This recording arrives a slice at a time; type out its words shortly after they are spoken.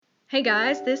Hey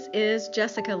guys, this is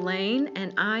Jessica Lane,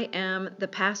 and I am the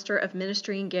pastor of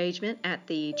ministry engagement at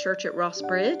the church at Ross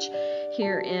Bridge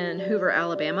here in Hoover,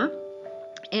 Alabama,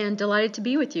 and delighted to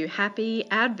be with you. Happy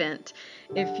Advent.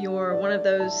 If you're one of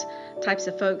those types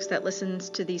of folks that listens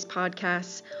to these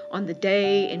podcasts on the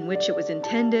day in which it was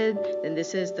intended, then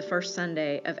this is the first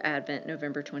Sunday of Advent,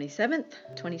 November 27th,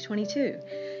 2022.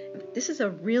 This is a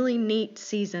really neat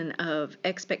season of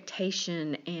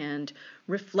expectation and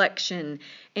reflection,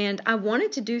 and I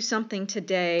wanted to do something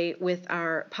today with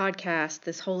our podcast,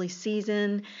 this holy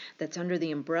season that's under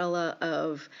the umbrella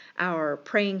of our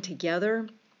praying together.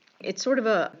 It's sort of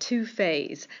a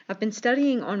two-phase. I've been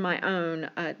studying on my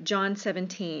own John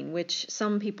 17, which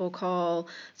some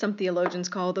theologians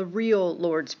call the real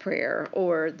Lord's Prayer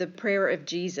or the prayer of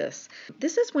Jesus.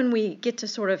 This is when we get to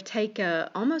sort of take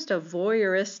almost a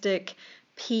voyeuristic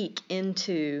peek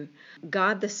into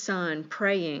God the Son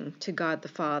praying to God the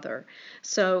Father.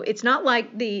 So it's not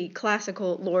like the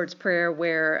classical Lord's Prayer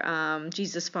where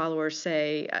Jesus' followers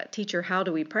say, "Teacher, how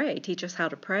do we pray? Teach us how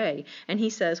to pray." And he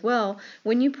says, well,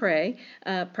 when you pray,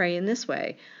 pray in this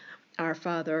way. Our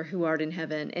Father who art in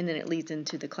heaven, and then it leads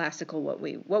into the classical,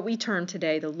 what we term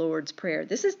today the Lord's Prayer.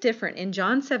 This is different. In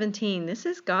John 17, this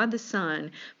is God the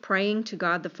Son praying to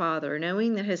God the Father,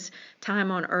 knowing that his time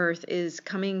on earth is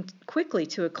coming quickly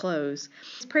to a close.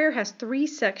 This prayer has three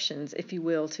sections, if you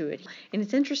will, to it. And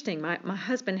it's interesting. My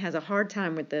husband has a hard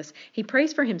time with this. He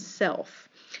prays for himself.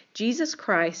 Jesus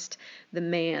Christ, the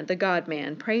man, the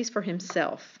God-man, prays for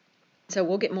himself. So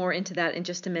we'll get more into that in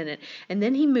just a minute. And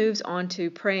then he moves on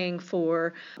to praying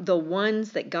for the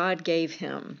ones that God gave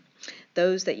him.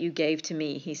 Those that you gave to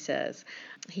me, he says.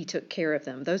 He took care of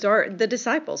them. Those are the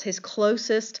disciples, his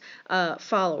closest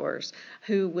followers,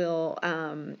 who will,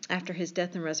 after his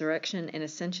death and resurrection and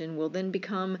ascension, will then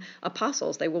become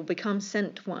apostles. They will become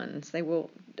sent ones. They will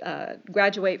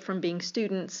graduate from being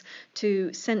students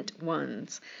to sent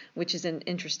ones, which is an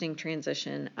interesting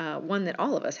transition, one that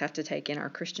all of us have to take in our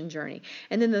Christian journey.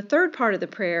 And then the third part of the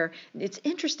prayer, it's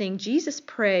interesting. Jesus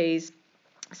prays.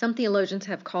 Some theologians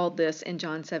have called this in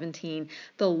John 17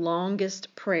 the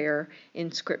longest prayer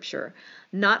in Scripture.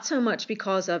 Not so much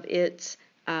because of its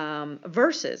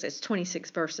verses. It's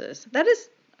 26 verses. That is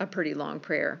a pretty long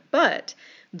prayer, but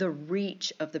the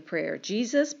reach of the prayer.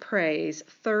 Jesus prays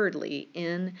thirdly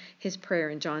in his prayer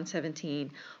in John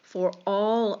 17 for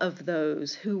all of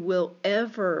those who will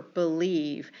ever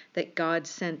believe that God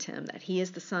sent him, that he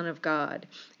is the Son of God,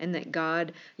 and that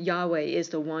God, Yahweh, is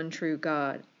the one true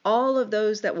God. All of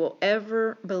those that will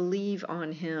ever believe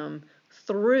on him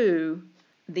through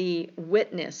the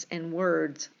witness and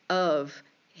words of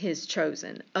his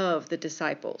chosen, of the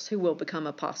disciples who will become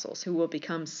apostles, who will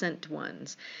become sent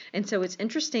ones. And so it's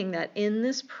interesting that in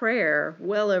this prayer,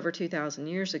 well over 2,000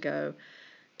 years ago,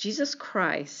 Jesus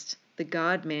Christ, the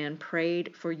God-man,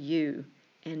 prayed for you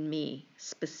and me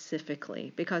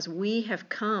specifically, because we have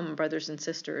come, brothers and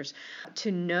sisters,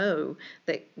 to know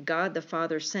that God the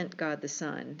Father sent God the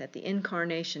Son, that the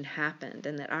incarnation happened,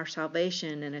 and that our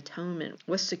salvation and atonement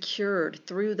was secured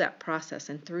through that process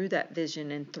and through that vision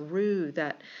and through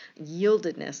that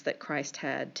yieldedness that Christ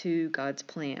had to God's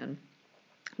plan.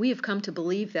 We have come to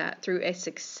believe that through a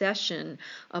succession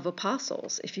of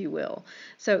apostles, if you will.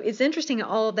 So it's interesting how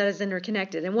all of that is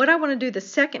interconnected. And what I want to do, the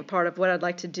second part of what I'd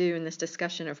like to do in this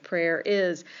discussion of prayer,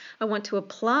 is I want to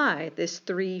apply this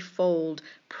threefold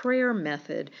prayer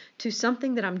method to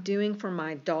something that I'm doing for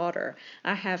my daughter.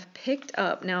 I have picked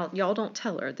up, now y'all don't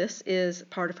tell her, this is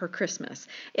part of her Christmas.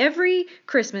 Every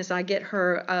Christmas I get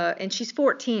her, and she's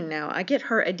 14 now, I get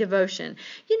her a devotion.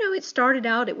 You know, it started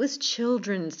out, it was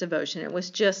children's devotion. It was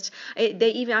just, I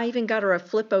even got her a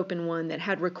flip open one that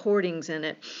had recordings in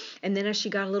it. And then as she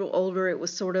got a little older, it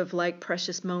was sort of like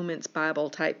Precious Moments Bible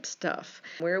type stuff,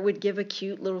 where it would give a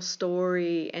cute little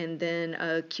story and then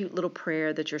a cute little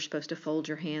prayer that you're supposed to fold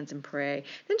your hands and pray.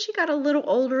 Then she got a little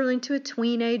older into a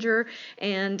teenager,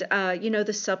 and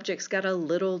the subjects got a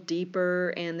little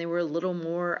deeper, and they were a little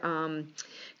more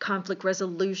conflict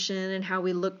resolution and how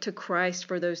we look to Christ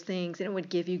for those things, and it would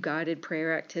give you guided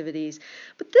prayer activities.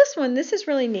 But this is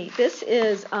really neat. This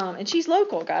is, and she's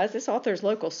local, guys. This author is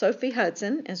local. Sophie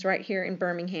Hudson is right here in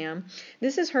Birmingham.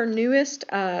 This is her newest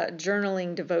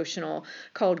journaling devotional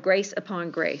called Grace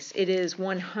Upon Grace. It is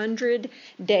 100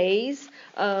 days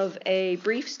of a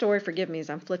brief story. Forgive me as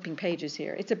I'm flipping pages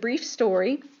here. It's a brief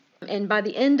story And by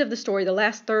the end of the story, the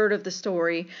last third of the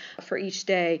story for each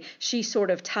day, she sort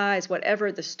of ties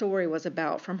whatever the story was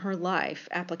about from her life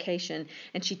application,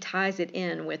 and she ties it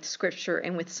in with scripture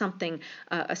and with something,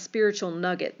 a spiritual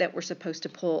nugget that we're supposed to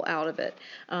pull out of it.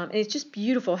 And it's just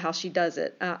beautiful how she does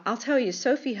it. I'll tell you,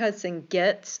 Sophie Hudson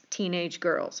gets teenage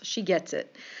girls. She gets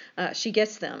it. She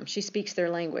gets them. She speaks their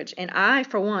language. And I,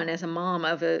 for one, as a mom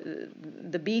of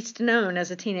the beast known as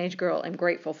a teenage girl, am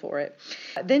grateful for it.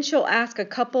 Then she'll ask a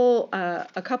couple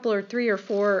or 3 or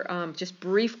 4 just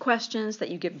brief questions that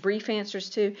you give brief answers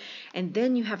to, and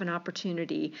then you have an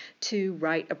opportunity to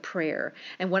write a prayer.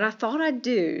 And what I thought I'd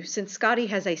do, since Scotty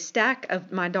has a stack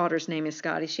of, my daughter's name is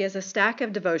Scotty, she has a stack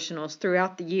of devotionals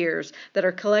throughout the years that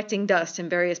are collecting dust in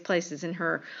various places in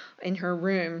her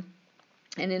room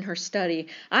and in her study.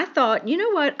 I thought, you know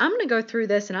what, I'm going to go through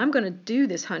this and I'm going to do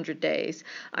this 100 days.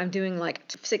 I'm doing like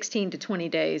 16 to 20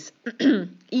 days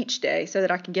each day so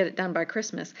that I can get it done by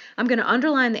Christmas. I'm going to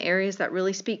underline the areas that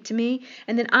really speak to me,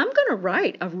 and then I'm going to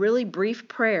write a really brief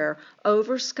prayer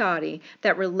over Scotty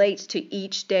that relates to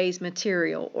each day's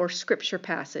material or scripture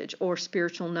passage or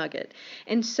spiritual nugget.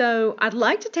 And so I'd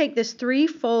like to take this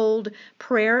threefold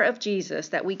prayer of Jesus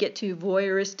that we get to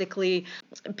voyeuristically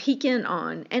peek in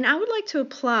on, and I would like to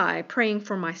apply praying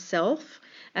for myself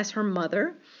as her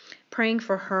mother, praying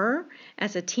for her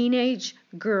as a teenage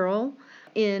girl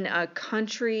in a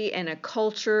country and a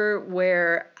culture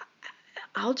where,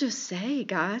 I'll just say,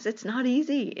 guys, it's not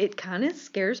easy. It kind of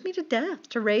scares me to death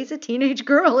to raise a teenage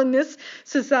girl in this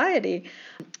society.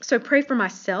 So pray for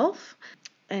myself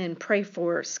and pray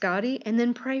for Scotty, and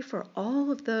then pray for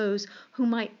all of those who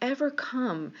might ever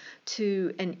come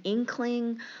to an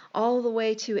inkling all the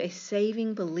way to a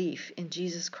saving belief in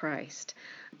Jesus Christ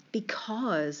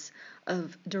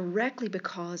directly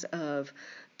because of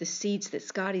the seeds that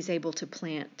Scotty's able to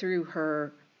plant through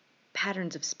her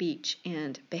patterns of speech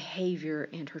and behavior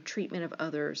and her treatment of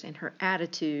others and her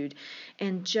attitude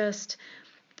and just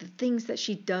the things that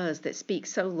she does that speak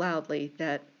so loudly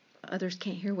that others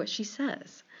can't hear what she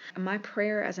says. My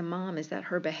prayer as a mom is that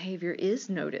her behavior is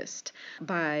noticed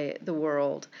by the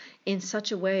world in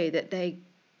such a way that they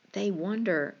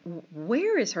wonder,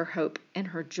 where is her hope and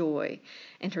her joy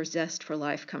and her zest for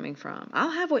life coming from? I'll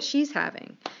have what she's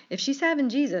having. If she's having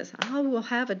Jesus, I will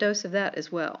have a dose of that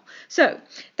as well. So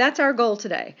that's our goal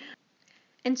today.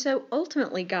 And so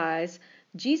ultimately, guys,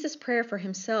 Jesus' prayer for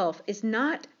himself is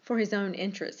not for his own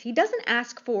interests. He doesn't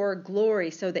ask for glory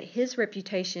so that his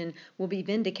reputation will be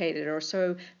vindicated or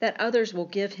so that others will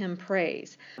give him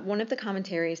praise. One of the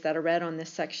commentaries that I read on this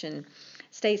section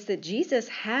states that Jesus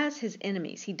has his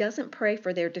enemies. He doesn't pray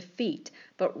for their defeat,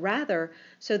 but rather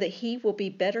so that he will be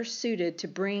better suited to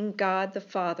bring God the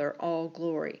Father all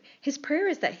glory. His prayer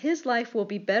is that his life will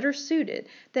be better suited,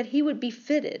 that he would be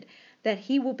fitted, that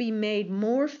he will be made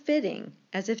more fitting,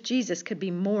 as if Jesus could be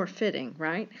more fitting,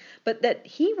 right? But that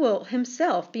he will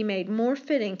himself be made more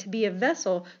fitting to be a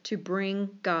vessel to bring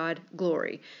God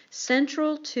glory.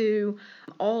 Central to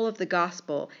all of the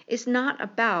gospel is not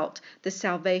about the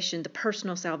salvation, the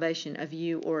personal salvation of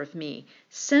you or of me.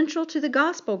 Central to the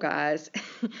gospel, guys,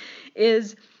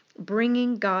 is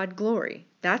bringing God glory.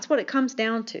 That's what it comes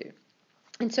down to.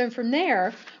 And so from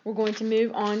there, we're going to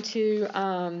move on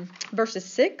to verses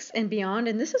 6 and beyond.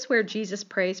 And this is where Jesus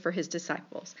prays for his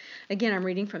disciples. Again, I'm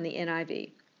reading from the NIV.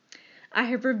 I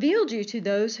have revealed you to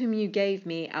those whom you gave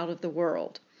me out of the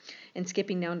world. And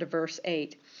skipping down to verse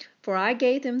 8. For I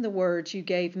gave them the words you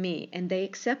gave me, and they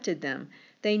accepted them.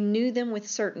 They knew them with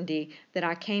certainty that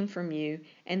I came from you,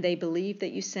 and they believed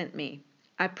that you sent me.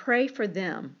 I pray for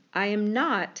them. I am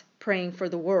not praying for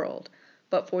the world,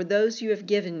 but for those you have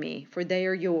given me, for they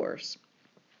are yours.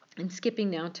 And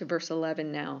skipping down to verse 11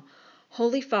 now.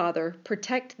 Holy Father,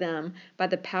 protect them by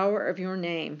the power of your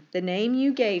name, the name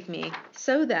you gave me,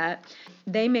 so that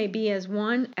they may be as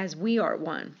one as we are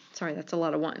one. Sorry, that's a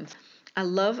lot of ones. I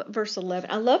love verse 11.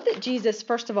 I love that Jesus,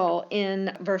 first of all,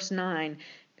 in verse 9,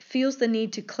 feels the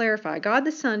need to clarify. God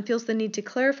the Son feels the need to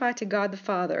clarify to God the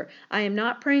Father, I am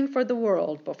not praying for the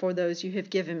world, but for those you have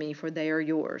given me, for they are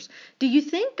yours. Do you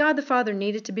think God the Father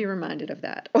needed to be reminded of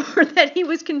that, or that he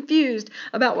was confused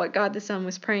about what God the Son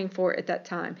was praying for at that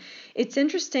time? It's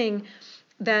interesting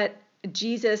that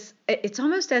it's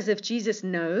almost as if Jesus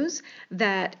knows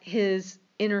that his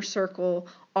inner circle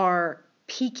are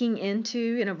peeking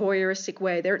into in a voyeuristic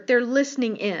way. They're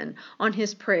listening in on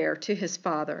his prayer to his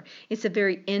Father. It's a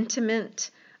very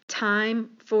intimate time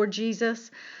for Jesus,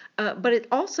 but it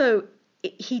also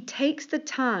he takes the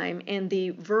time and the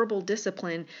verbal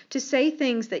discipline to say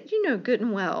things that you know good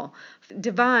and well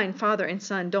divine Father and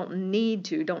Son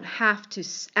don't have to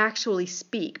actually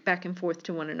speak back and forth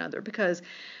to one another, because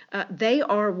they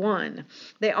are one.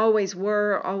 They always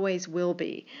were, always will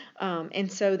be.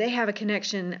 And so they have a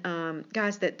connection,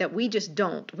 guys, that we just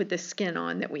don't with the skin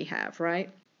on that we have, right?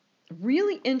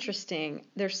 Really interesting.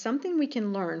 There's something we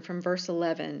can learn from verse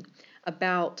 11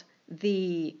 about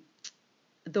the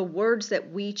words that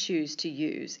we choose to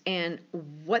use and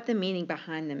what the meaning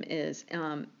behind them is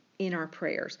in our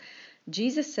prayers.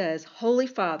 Jesus says, Holy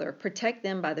Father, protect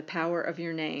them by the power of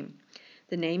your name,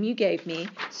 the name you gave me,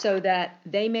 so that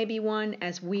they may be one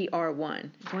as we are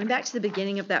one. Going back to the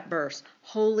beginning of that verse,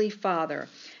 Holy Father.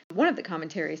 One of the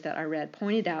commentaries that I read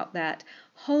pointed out that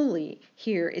holy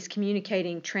here is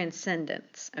communicating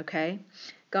transcendence, okay?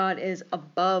 God is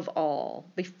above all,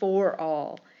 before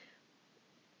all.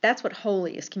 That's what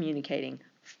holy is communicating.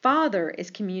 Father is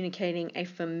communicating a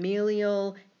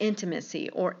familial intimacy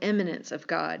or immanence of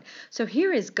God. So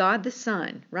here is God the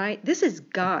Son, right? This is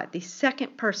God, the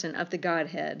second person of the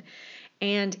Godhead.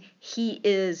 And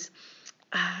Jesus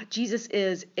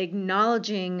is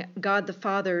acknowledging God the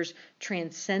Father's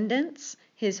transcendence,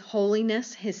 his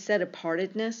holiness, his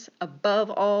set-apartedness, above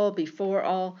all, before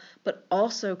all, but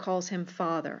also calls him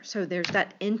Father. So there's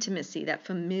that intimacy, that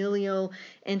familial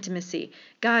intimacy.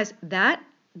 Guys, that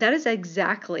is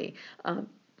exactly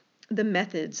the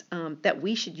methods that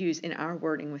we should use in our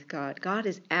wording with God. God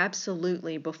is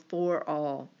absolutely before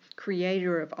all,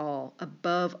 creator of all,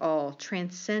 above all,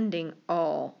 transcending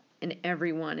all and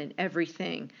everyone and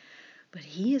everything. But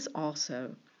he has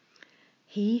also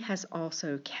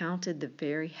counted the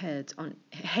very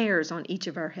hairs on each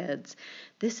of our heads.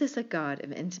 This is a God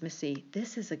of intimacy.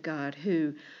 This is a God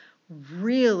who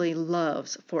really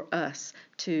loves for us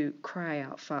to cry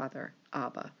out, Father,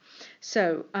 Abba.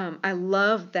 So I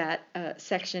love that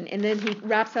section. And then he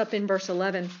wraps up in verse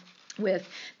 11 with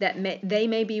that they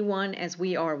may be one as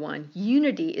we are one.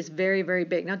 Unity is very, very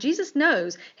big. Now, Jesus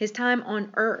knows his time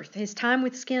on earth, his time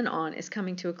with skin on, is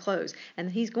coming to a close, and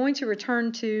he's going to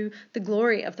return to the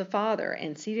glory of the Father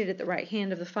and seated at the right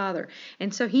hand of the Father.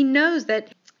 And so he knows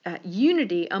that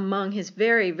unity among his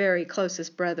very, very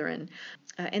closest brethren,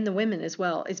 and the women as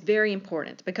well, is very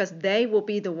important, because they will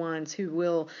be the ones who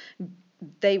will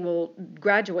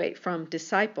graduate from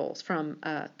disciples, from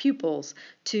pupils,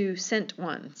 to sent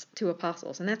ones, to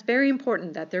apostles. And that's very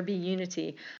important, that there be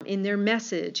unity in their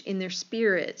message, in their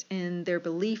spirit, in their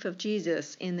belief of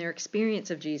Jesus, in their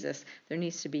experience of Jesus. There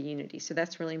needs to be unity. So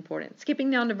that's really important. Skipping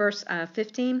down to verse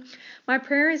 15. My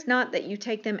prayer is not that you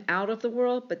take them out of the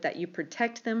world, but that you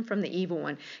protect them from the evil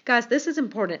one. Guys, this is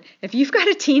important. If you've got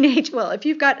if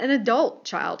you've got an adult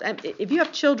child, if you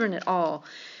have children at all,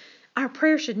 our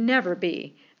prayer should never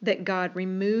be that God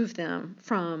remove them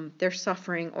from their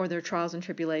suffering or their trials and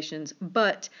tribulations,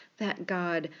 but that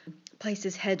God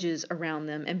places hedges around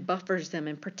them and buffers them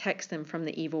and protects them from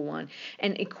the evil one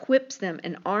and equips them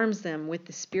and arms them with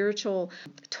the spiritual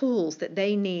tools that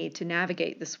they need to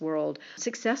navigate this world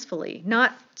successfully.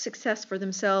 Not success for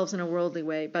themselves in a worldly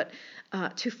way, but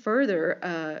to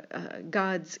further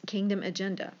God's kingdom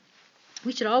agenda.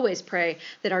 We should always pray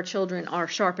that our children are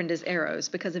sharpened as arrows,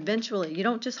 because eventually you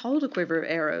don't just hold a quiver of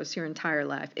arrows your entire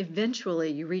life.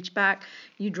 Eventually you reach back,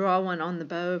 you draw one on the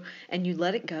bow, and you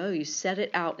let it go. You set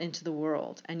it out into the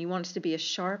world, and you want it to be as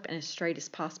sharp and as straight as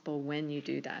possible when you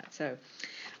do that. So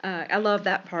I love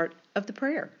that part of the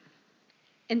prayer.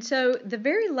 And so the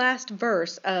very last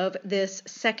verse of this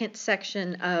second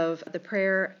section of the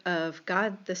prayer of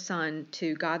God the Son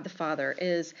to God the Father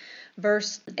is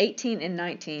verse 18 and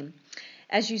 19.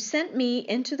 As you sent me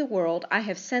into the world, I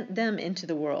have sent them into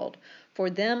the world. For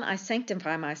them I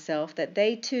sanctify myself, that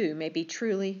they too may be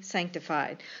truly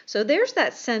sanctified. So there's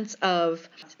that sense of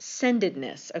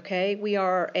sendedness, okay? We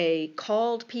are a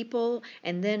called people,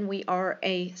 and then we are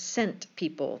a sent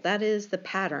people. That is the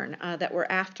pattern that we're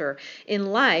after in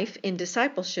life, in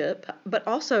discipleship, but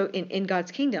also in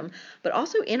God's kingdom, but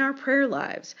also in our prayer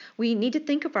lives. We need to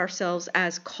think of ourselves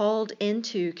as called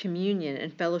into communion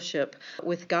and fellowship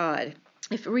with God.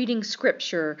 If reading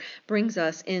Scripture brings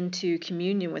us into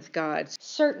communion with God,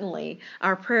 certainly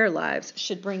our prayer lives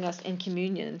should bring us in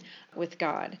communion with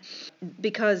God,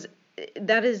 because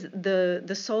that is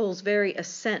the soul's very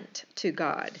ascent to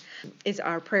God, is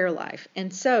our prayer life.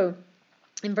 And so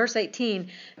in verse 18,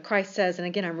 Christ says, and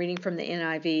again I'm reading from the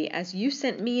NIV, as you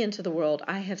sent me into the world,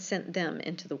 I have sent them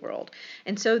into the world.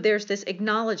 And so there's this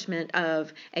acknowledgement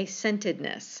of a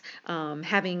sentedness,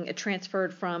 having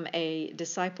transferred from a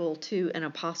disciple to an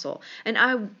apostle. And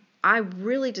I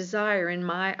really desire in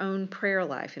my own prayer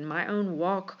life, in my own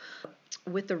walk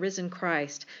with the risen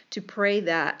Christ, to pray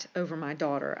that over my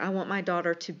daughter. I want my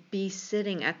daughter to be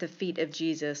sitting at the feet of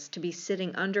Jesus, to be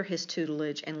sitting under his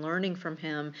tutelage and learning from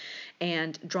him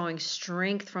and drawing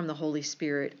strength from the Holy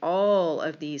Spirit all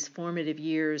of these formative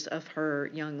years of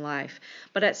her young life.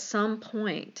 But at some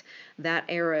point, that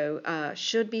arrow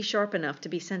should be sharp enough to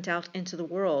be sent out into the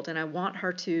world, and I want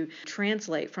her to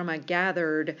translate from a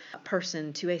gathered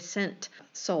person to a sent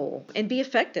soul and be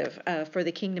effective for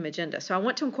the kingdom agenda. So I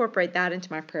want to incorporate that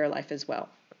into my prayer life as well.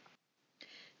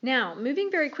 Now, moving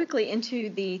very quickly into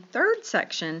the third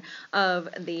section of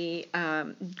the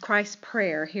Christ's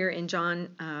prayer here in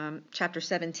John chapter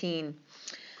 17,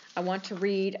 I want to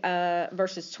read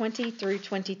verses 20 through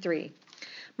 23.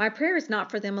 My prayer is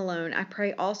not for them alone. I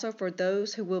pray also for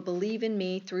those who will believe in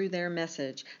me through their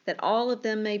message, that all of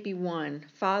them may be one.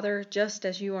 Father, just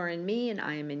as you are in me and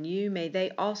I am in you, may they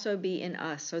also be in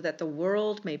us, so that the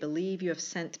world may believe you have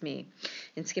sent me.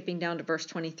 And skipping down to verse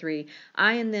 23,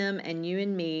 I in them and you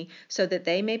in me, so that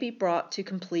they may be brought to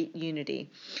complete unity.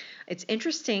 It's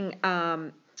interesting.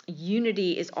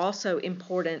 Unity is also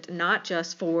important, not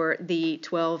just for the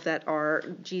 12 that are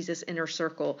Jesus' inner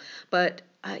circle, but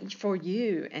for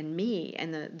you and me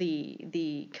and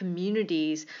the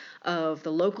communities of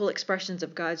the local expressions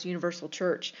of God's universal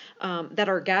church that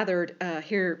are gathered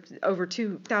here over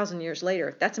 2,000 years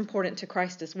later. That's important to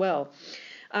Christ as well.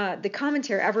 The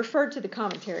commentary, I've referred to the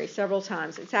commentary several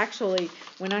times. It's actually,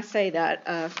 when I say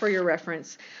that, for your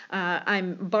reference,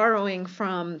 I'm borrowing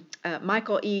from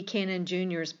Michael E. Cannon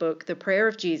Jr.'s book, The Prayer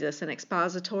of Jesus, an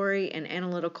expository and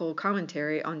analytical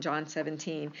commentary on John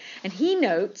 17. And he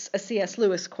notes a C.S.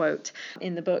 Lewis quote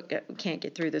in the book. We can't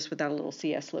get through this without a little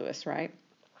C.S. Lewis, right?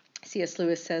 C.S.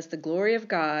 Lewis says, the glory of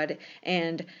God,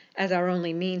 and as our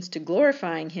only means to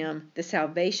glorifying him, the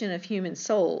salvation of human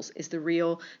souls is the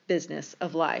real business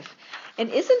of life. And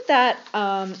isn't that,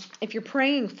 if you're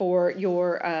praying for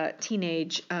your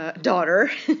teenage daughter,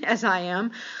 as I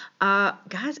am,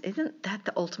 guys, isn't that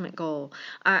the ultimate goal?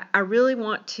 I really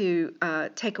want to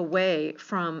take away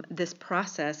from this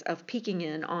process of peeking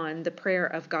in on the prayer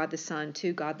of God the Son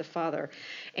to God the Father.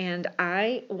 And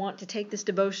I want to take this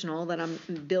devotional that I'm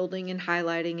building and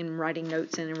highlighting and writing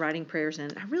notes in and writing prayers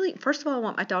in. First of all, I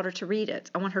want my daughter to read it.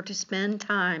 I want her to spend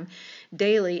time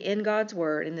daily in God's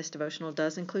Word, and this devotional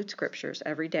does include scriptures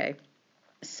every day.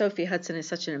 Sophie Hudson is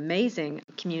such an amazing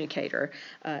communicator,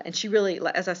 and she really,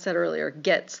 as I said earlier,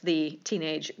 gets the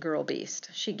teenage girl beast.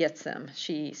 She gets them.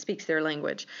 She speaks their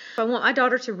language. So I want my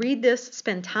daughter to read this,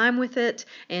 spend time with it,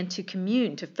 and to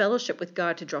commune, to fellowship with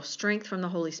God, to draw strength from the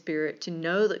Holy Spirit, to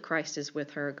know that Christ is with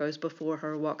her, goes before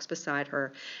her, walks beside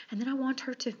her. And then I want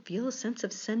her to feel a sense of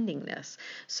sendingness.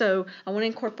 So I want to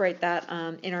incorporate that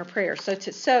in our prayer.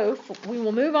 So we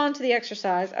will move on to the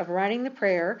exercise of writing the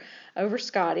prayer over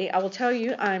Scotty. I will tell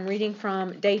you, I'm reading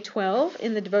from day 12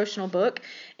 in the devotional book,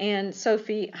 and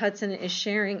Sophie Hudson is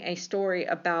sharing a story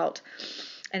about,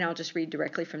 and I'll just read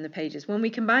directly from the pages. When we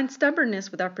combine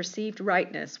stubbornness with our perceived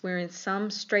rightness, we're in some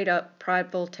straight-up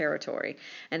prideful territory.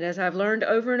 And as I've learned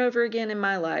over and over again in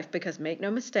my life, because make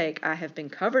no mistake, I have been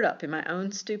covered up in my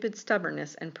own stupid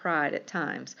stubbornness and pride at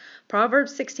times.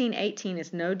 Proverbs 16:18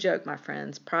 is no joke, my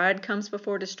friends. Pride comes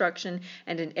before destruction,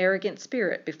 and an arrogant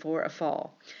spirit before a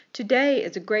fall. Today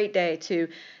is a great day to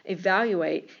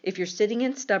evaluate if you're sitting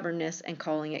in stubbornness and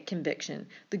calling it conviction.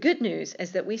 The good news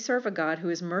is that we serve a God who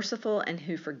is merciful and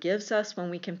who forgives us when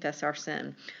we confess our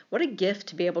sin. What a gift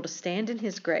to be able to stand in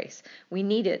his grace. We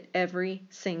need it every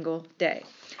single day.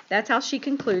 That's how she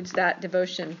concludes that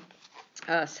devotion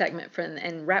segment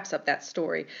and wraps up that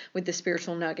story with the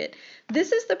spiritual nugget.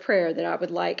 This is the prayer that I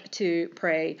would like to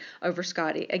pray over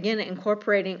Scotty. Again,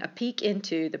 incorporating a peek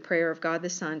into the prayer of God the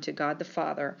Son to God the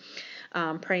Father.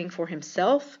 Praying for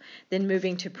himself, then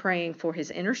moving to praying for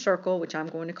his inner circle, which I'm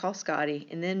going to call Scotty,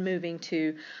 and then moving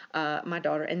to my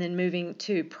daughter, and then moving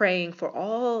to praying for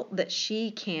all that she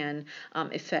can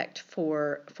effect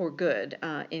for good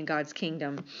in God's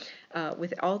kingdom,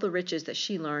 with all the riches that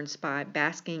she learns by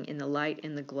basking in the light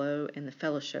and the glow and the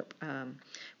fellowship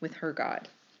with her God.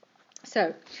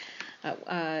 So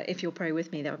if you'll pray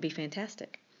with me, that would be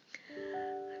fantastic.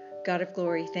 God of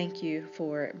glory, thank you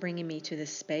for bringing me to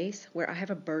this space where I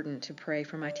have a burden to pray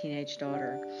for my teenage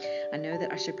daughter. I know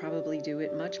that I should probably do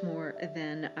it much more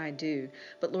than I do,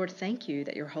 but Lord, thank you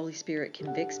that your Holy Spirit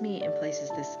convicts me and places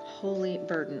this holy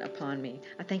burden upon me.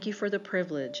 I thank you for the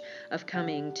privilege of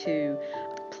coming to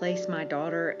place my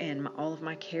daughter and all of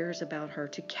my cares about her,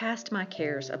 to cast my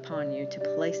cares upon you, to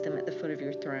place them at the foot of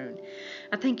your throne.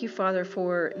 I thank you, Father,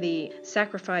 for the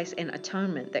sacrifice and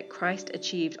atonement that Christ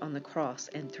achieved on the cross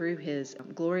and through his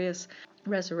glorious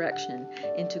resurrection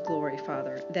into glory,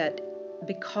 Father, that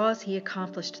because he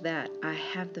accomplished that, I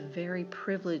have the very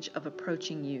privilege of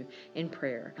approaching you in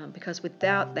prayer. Because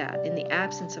without that, in the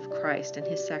absence of Christ and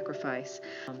his sacrifice,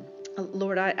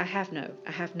 Lord, I have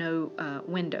no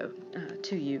window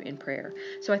to you in prayer.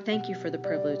 So I thank you for the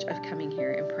privilege of coming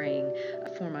here and praying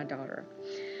for my daughter.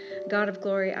 God of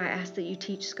glory, I ask that you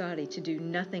teach Scotty to do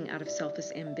nothing out of selfish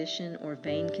ambition or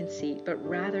vain conceit, but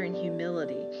rather in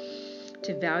humility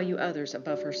to value others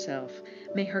above herself.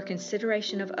 May her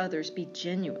consideration of others be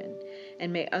genuine,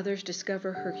 and may others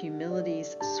discover her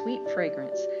humility's sweet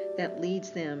fragrance that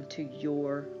leads them to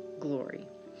your glory.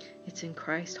 It's in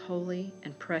Christ's holy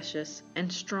and precious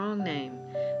and strong name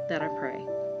that I pray.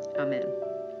 Amen.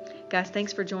 Guys,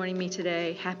 thanks for joining me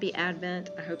today. Happy Advent.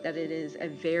 I hope that it is a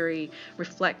very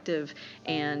reflective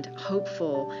and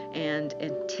hopeful and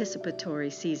anticipatory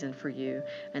season for you,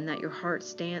 and that your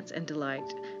hearts dance and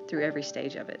delight through every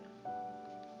stage of it.